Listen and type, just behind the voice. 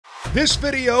This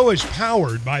video is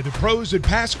powered by the pros at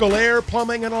Pascal Air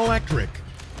Plumbing and Electric.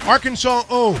 Arkansas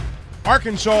owned,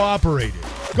 Arkansas operated.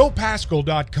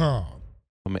 GoPascal.com.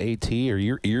 AT, are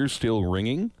your ears still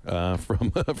ringing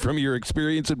from your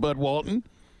experience at Bud Walton?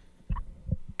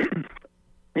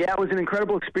 Yeah, it was an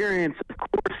incredible experience. Of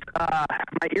course,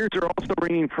 my ears are also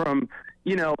ringing from,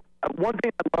 one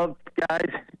thing I love, guys,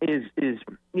 is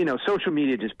social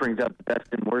media just brings out the best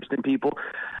and worst in people.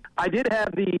 I did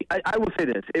have I will say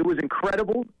this, it was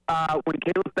incredible. When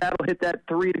Caleb Battle hit that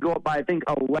three to go up by, I think,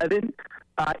 11,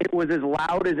 it was as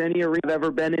loud as any arena I've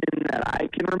ever been in that I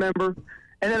can remember.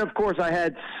 And then, of course, I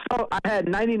had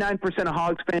 99% of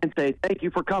Hogs fans say, "Thank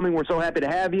you for coming. We're so happy to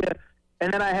have you."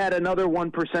 And then I had another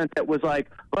 1% that was like,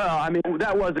 "Well, I mean,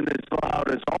 that wasn't as loud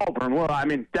as Auburn. Well, I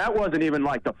mean, that wasn't even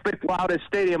like the fifth loudest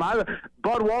stadium."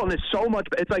 Bud Walton is so much.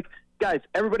 It's like, guys,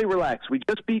 everybody relax. We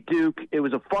just beat Duke. It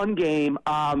was a fun game.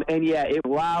 And yeah, it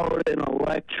was loud and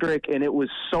electric, and it was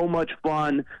so much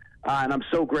fun. And I'm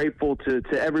so grateful to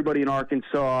everybody in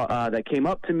Arkansas that came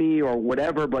up to me or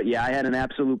whatever. But yeah, I had an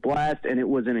absolute blast, and it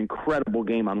was an incredible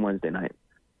game on Wednesday night.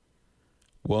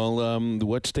 Well,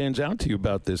 what stands out to you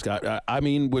about this guy? I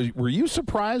mean, were you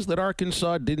surprised that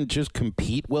Arkansas didn't just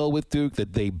compete well with Duke,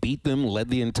 that they beat them, led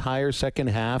the entire second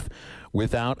half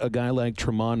without a guy like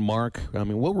Tremont Mark? I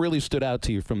mean, what really stood out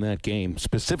to you from that game,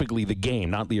 specifically the game,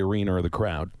 not the arena or the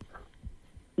crowd?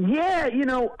 Yeah,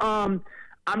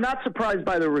 I'm not surprised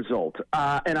by the result,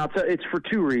 and I'll tell you, it's for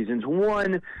two reasons.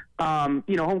 One,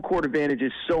 home court advantage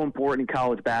is so important in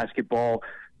college basketball.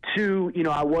 Two,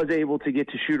 I was able to get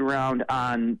to shoot around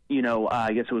on,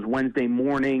 I guess it was Wednesday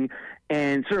morning,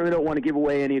 and certainly don't want to give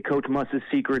away any of Coach Muss's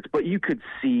secrets, but you could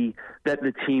see that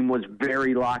the team was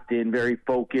very locked in, very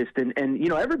focused, and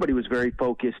everybody was very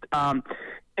focused.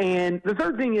 And the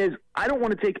third thing is, I don't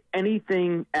want to take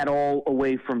anything at all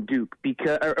away from Duke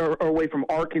or away from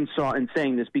Arkansas in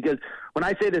saying this, because when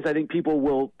I say this, I think people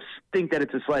will think that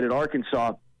it's a slight at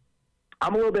Arkansas.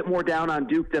 I'm a little bit more down on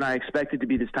Duke than I expected to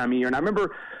be this time of year. And I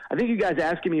remember, I think you guys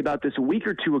asking me about this a week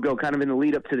or two ago, kind of in the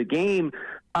lead up to the game.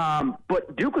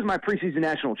 But Duke was my preseason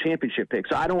national championship pick.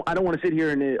 So I don't want to sit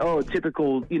here and,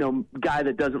 typical, guy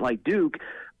that doesn't like Duke.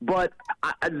 But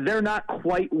they're not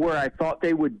quite where I thought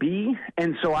they would be.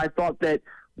 And so I thought that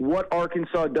what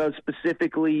Arkansas does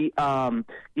specifically,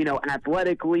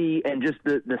 athletically, and just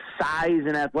the size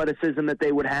and athleticism that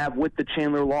they would have with the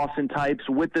Chandler Lawson types,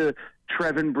 with the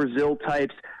Trevin Brazil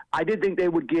types, I did think they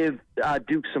would give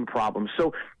Duke some problems.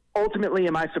 So ultimately,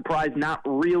 am I surprised? Not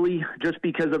really, just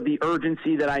because of the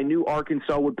urgency that I knew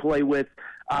Arkansas would play with.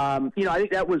 I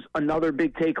think that was another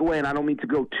big takeaway, and I don't mean to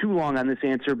go too long on this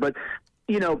answer, but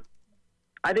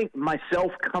I think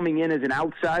myself coming in as an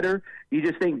outsider, you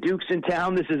just think Duke's in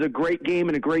town. This is a great game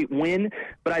and a great win.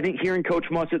 But I think hearing Coach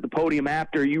Muss at the podium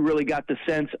after, you really got the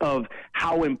sense of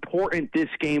how important this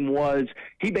game was.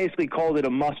 He basically called it a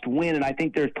must-win, and I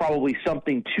think there's probably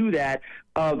something to that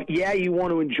of, yeah, you want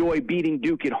to enjoy beating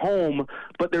Duke at home,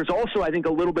 but there's also, I think,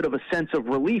 a little bit of a sense of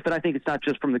relief, and I think it's not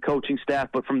just from the coaching staff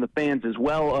but from the fans as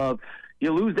well, of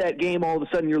you lose that game, all of a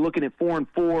sudden you're looking at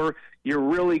 4-4. You're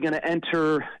really going to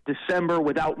enter December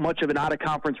without much of an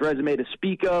out-of-conference resume to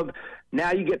speak of.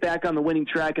 Now you get back on the winning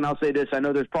track, and I'll say this. I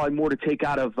know there's probably more to take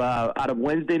out of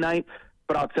Wednesday night,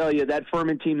 but I'll tell you, that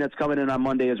Furman team that's coming in on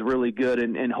Monday is really good,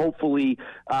 and hopefully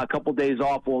a couple days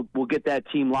off we'll get that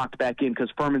team locked back in, because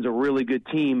Furman's a really good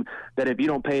team that if you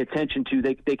don't pay attention to,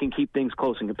 they can keep things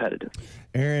close and competitive.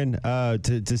 Aaron,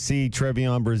 to see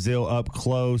Trevion Brazil up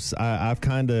close, I've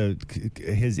kind of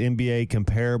his NBA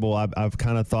comparable. I've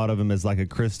kind of thought of him as like a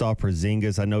Kristaps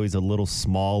Porzingis. I know he's a little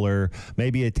smaller,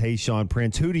 maybe a Tayshaun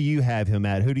Prince. Who do you have him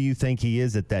at? Who do you think he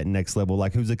is at that next level?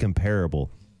 Like, who's a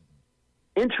comparable?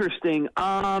 Interesting.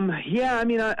 Yeah, I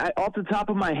mean, I off the top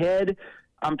of my head,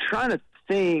 I'm trying to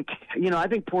think. I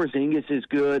think Porzingis is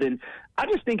good, and I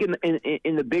just think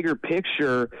in the bigger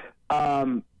picture,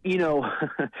 like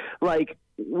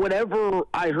whenever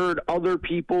I heard other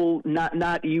people,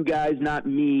 not you guys, not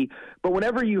me, but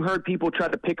whenever you heard people try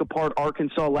to pick apart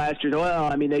Arkansas last year, well,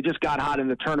 I mean, they just got hot in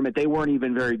the tournament. They weren't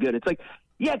even very good. It's like,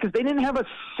 yeah, because they didn't have a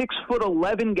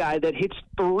 6'11" guy that hits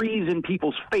threes in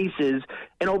people's faces,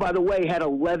 and oh, by the way, had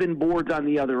 11 boards on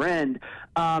the other end.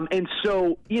 And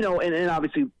so, and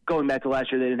obviously going back to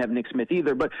last year, they didn't have Nick Smith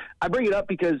either. But I bring it up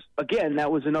because, again,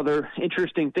 that was another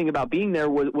interesting thing about being there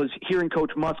was hearing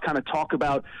Coach Muss kind of talk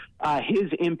about his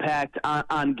impact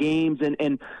on games,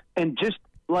 and just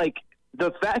like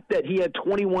the fact that he had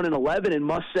 21 and 11, and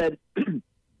Muss said,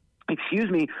 excuse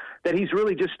me, that he's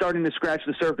really just starting to scratch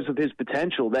the surface of his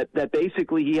potential, that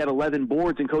basically he had 11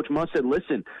 boards, and Coach Musk said,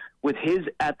 listen, with his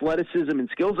athleticism and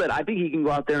skill set, I think he can go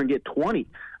out there and get 20.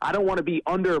 I don't want to be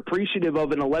underappreciative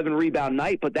of an 11-rebound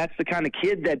night, but that's the kind of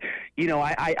kid that,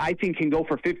 I think can go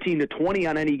for 15 to 20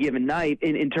 on any given night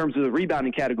in terms of the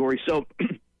rebounding category. So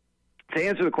to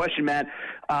answer the question, Matt,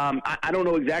 I don't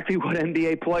know exactly what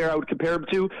NBA player I would compare him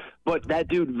to, but that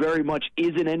dude very much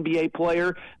is an NBA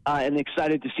player, and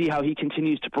excited to see how he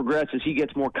continues to progress as he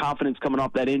gets more confidence coming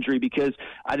off that injury, because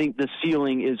I think the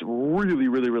ceiling is really,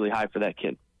 really, really high for that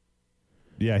kid.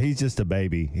 Yeah, he's just a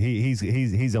baby.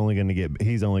 He's only going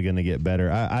to get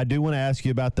better. I do want to ask you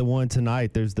about the one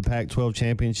tonight. There's the Pac-12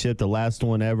 championship, the last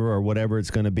one ever, or whatever it's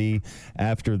going to be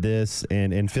after this.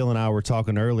 And Phil and I were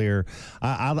talking earlier.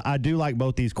 I do like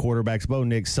both these quarterbacks. Bo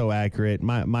Nix's so accurate.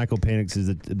 Michael Penix is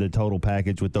the total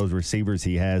package with those receivers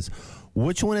he has.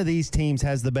 Which one of these teams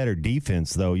has the better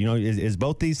defense, though? Is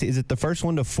both these? Is it the first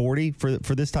one to 40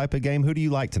 for this type of game? Who do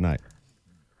you like tonight?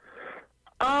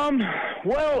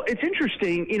 Well, it's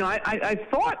interesting. I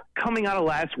thought coming out of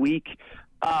last week,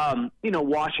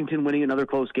 Washington winning another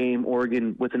close game,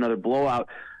 Oregon with another blowout.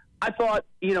 I thought,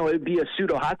 it would be a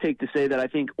pseudo hot take to say that I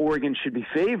think Oregon should be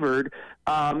favored,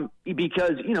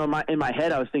 because, in my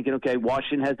head I was thinking, okay,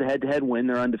 Washington has the head-to-head win,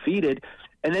 they're undefeated,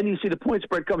 and then you see the point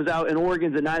spread comes out and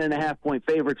Oregon's a 9.5-point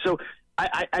favorite. So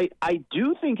I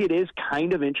do think it is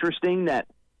kind of interesting that,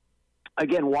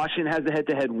 again, Washington has the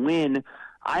head-to-head win.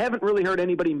 I haven't really heard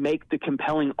anybody make the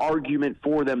compelling argument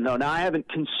for them, though. Now, I haven't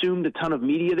consumed a ton of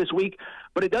media this week,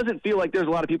 but it doesn't feel like there's a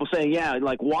lot of people saying, yeah,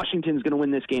 like Washington's going to win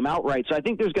this game outright. So I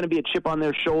think there's going to be a chip on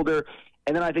their shoulder.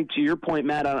 And then I think to your point,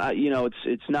 Matt,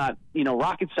 it's not,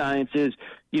 rocket science is,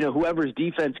 whoever's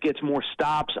defense gets more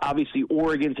stops. Obviously,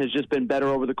 Oregon's has just been better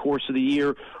over the course of the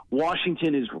year.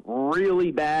 Washington is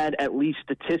really bad, at least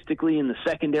statistically, in the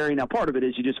secondary. Now, part of it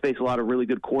is you just face a lot of really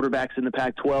good quarterbacks in the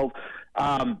Pac-12.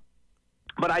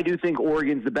 But I do think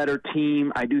Oregon's the better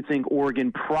team. I do think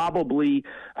Oregon probably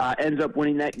ends up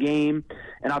winning that game.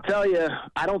 And I'll tell you,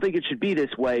 I don't think it should be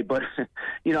this way. But,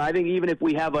 I think even if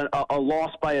we have a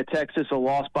loss by a Texas, a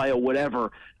loss by a whatever,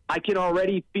 I can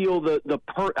already feel the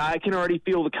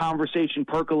conversation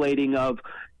percolating of,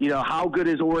 how good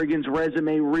is Oregon's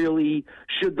resume really?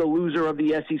 Should the loser of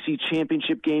the SEC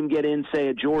championship game get in, say,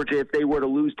 at Georgia, if they were to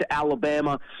lose to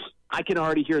Alabama? I can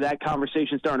already hear that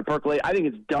conversation starting to percolate. I think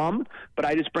it's dumb, but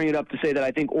I just bring it up to say that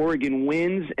I think Oregon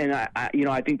wins, and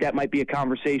I think that might be a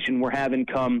conversation we're having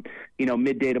come,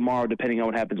 midday tomorrow, depending on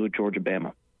what happens with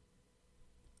Georgia-Bama.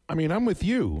 I mean, I'm with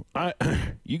you.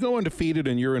 You go undefeated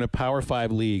and you're in a Power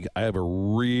 5 league. I have a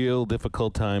real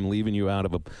difficult time leaving you out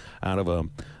of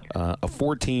a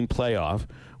 14 playoff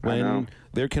when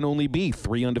there can only be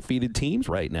 3 undefeated teams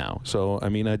right now. So I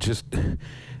mean,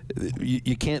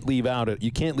 you can't leave out a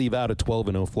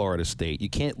 12-0 Florida State. You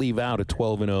can't leave out a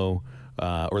 12-0 or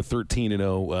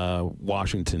 13-0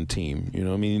 Washington team.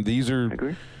 I mean, these are. I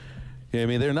agree. I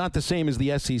mean, they're not the same as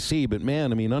the SEC, but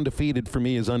man, I mean, undefeated for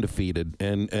me is undefeated,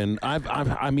 and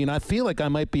I feel like I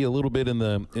might be a little bit in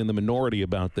the minority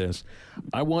about this.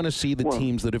 I want to see the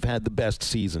teams that have had the best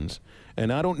seasons,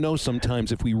 and I don't know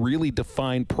sometimes if we really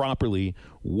define properly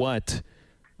what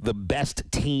the best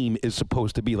team is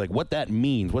supposed to be, like what that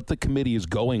means, what the committee is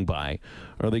going by.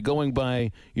 Are they going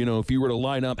by, if you were to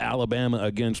line up Alabama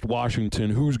against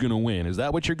Washington, who's going to win? Is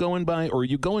that what you're going by? Or are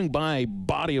you going by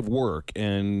body of work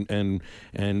and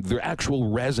their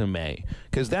actual resume?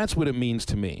 Because that's what it means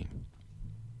to me.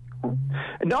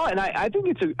 No, and I'll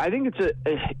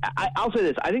say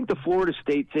this. I think the Florida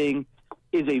State thing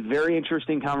is a very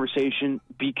interesting conversation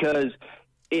because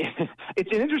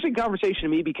it's an interesting conversation to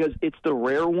me because it's the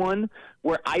rare one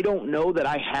where I don't know that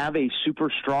I have a super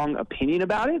strong opinion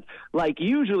about it. Like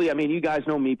usually, I mean, you guys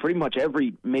know me, pretty much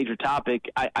every major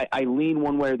topic, I lean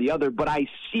one way or the other, but I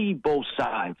see both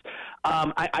sides.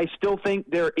 I still think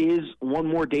there is one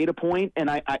more data point, and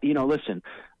listen,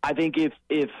 I think if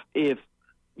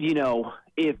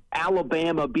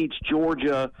Alabama beats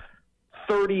Georgia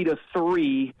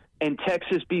 30-3 and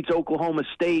Texas beats Oklahoma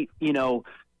State,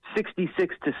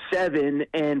 66-7,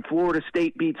 and Florida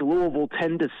State beats Louisville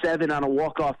 10-7 on a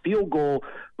walk-off field goal,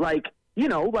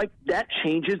 that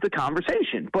changes the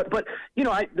conversation. But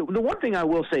the one thing I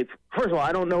will say, first of all,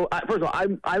 I don't know. First of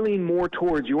all, I lean more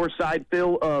towards your side,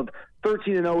 Phil, of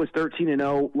 13-0 is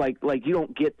 13-0. Like you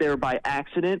don't get there by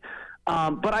accident.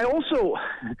 But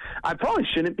I probably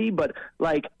shouldn't be, but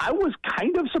like I was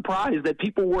kind of surprised that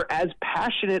people were as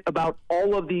passionate about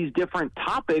all of these different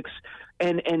topics.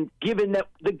 And given that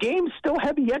the games still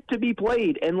have yet to be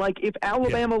played, and like if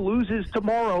Alabama loses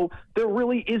tomorrow, there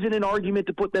really isn't an argument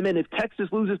to put them in. If Texas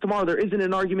loses tomorrow, there isn't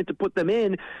an argument to put them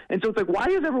in. And so it's like, why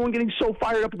is everyone getting so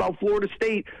fired up about Florida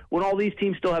State when all these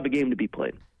teams still have a game to be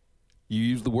played? You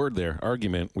used the word there,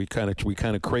 argument. We kind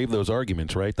of crave those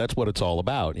arguments, right? That's what it's all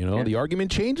about. You know, the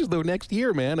argument changes though next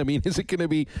year, man. I mean, is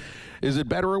it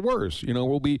better or worse? You know,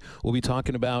 we'll be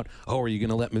talking about, are you going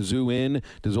to let Mizzou in?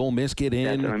 Does Ole Miss get in?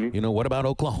 That's what I mean. You know, what about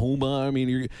Oklahoma? I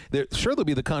mean, there'll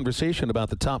be the conversation about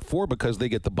the top four because they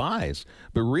get the buys,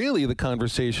 but really the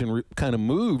conversation kind of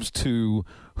moves to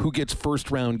who gets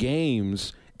first round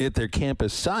games at their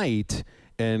campus site.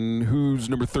 And who's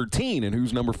number 13 and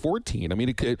who's number 14. I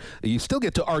mean, you still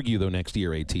get to argue, though, next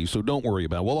year, AT, so don't worry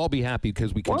about it. We'll all be happy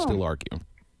because we can still argue.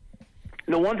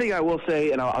 The one thing I will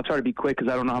say, and I'll try to be quick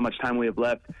because I don't know how much time we have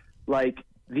left, like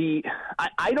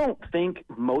I don't think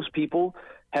most people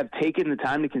have taken the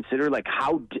time to consider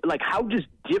how just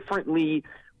differently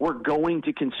we're going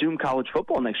to consume college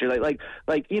football next year.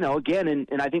 Like you know, again,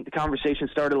 and I think the conversation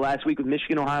started last week with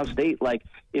Michigan, Ohio State. Like,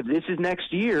 if this is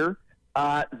next year,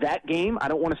 that game, I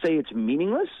don't want to say it's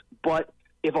meaningless, but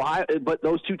but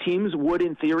those two teams would,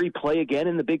 in theory, play again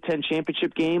in the Big Ten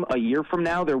championship game a year from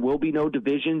now. There will be no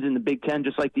divisions in the Big Ten,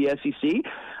 just like the SEC.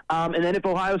 And then if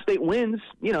Ohio State wins,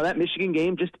 you know, that Michigan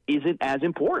game just isn't as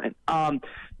important.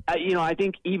 You know, I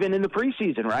think even in the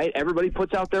preseason, right, everybody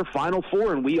puts out their Final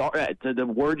Four, and we are, the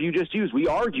word you just used, we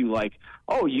argue like,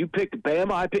 oh, you picked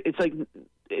Bama, it's like,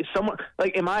 is someone,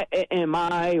 like, am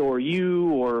I or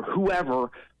you or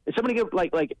whoever, is somebody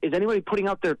is anybody putting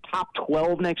out their top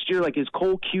 12 next year? Like, is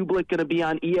Cole Kublik going to be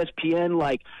on ESPN?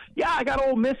 Like, yeah, I got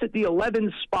Ole Miss at the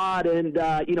 11th spot and,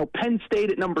 you know, Penn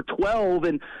State at number 12.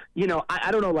 And, you know, I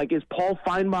don't know, like, is Paul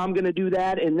Feinbaum going to do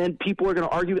that? And then people are going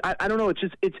to argue. I don't know. It's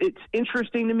just, it's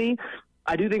interesting to me.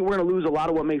 I do think we're going to lose a lot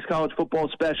of what makes college football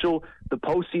special. The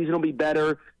postseason will be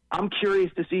better. I'm curious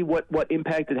to see what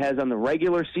impact it has on the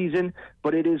regular season,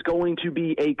 but it is going to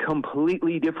be a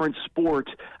completely different sport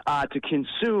to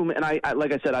consume. And I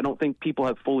like I said, I don't think people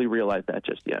have fully realized that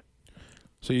just yet.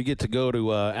 So you get to go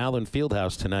to Allen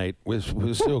Fieldhouse tonight, which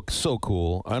was so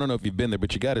cool. I don't know if you've been there,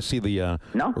 but you got to see the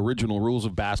original rules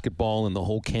of basketball and the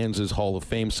whole Kansas Hall of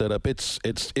Fame setup. It's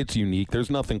unique. There's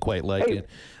nothing quite like it.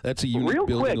 That's a unique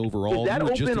building overall. Is that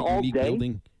open all day?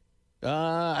 Building.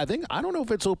 I don't know if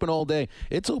it's open all day.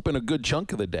 It's open a good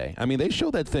chunk of the day. I mean, they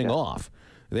show that thing off.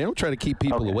 They don't try to keep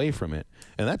people away from it.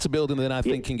 And that's a building that I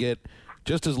think can get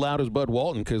just as loud as Bud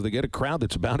Walton because they get a crowd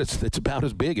that's about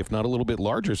as big, if not a little bit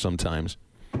larger sometimes.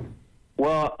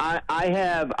 Well,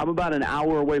 I'm about an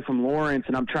hour away from Lawrence,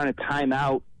 and I'm trying to time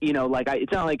out. You know,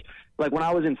 it's not like when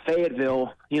I was in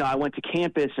Fayetteville, you know, I went to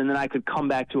campus and then I could come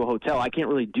back to a hotel. I can't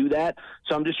really do that.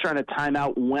 So I'm just trying to time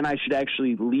out when I should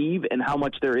actually leave and how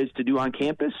much there is to do on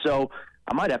campus. So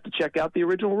I might have to check out the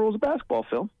original rules of basketball,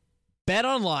 Phil.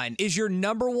 BetOnline is your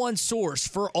 #1 source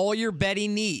for all your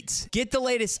betting needs. Get the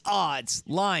latest odds,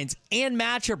 lines, and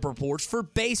matchup reports for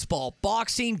baseball,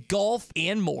 boxing, golf,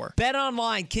 and more.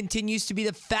 BetOnline continues to be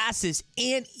the fastest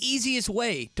and easiest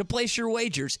way to place your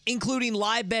wagers, including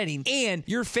live betting and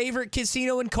your favorite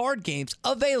casino and card games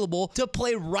available to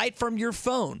play right from your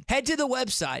phone. Head to the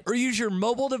website or use your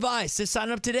mobile device to sign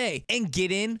up today and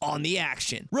get in on the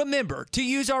action. Remember to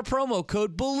use our promo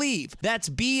code BELIEVE, that's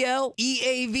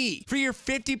BLEAV, for your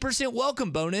 50%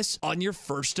 welcome bonus on your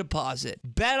first deposit.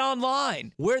 Bet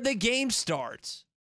online, where the game starts.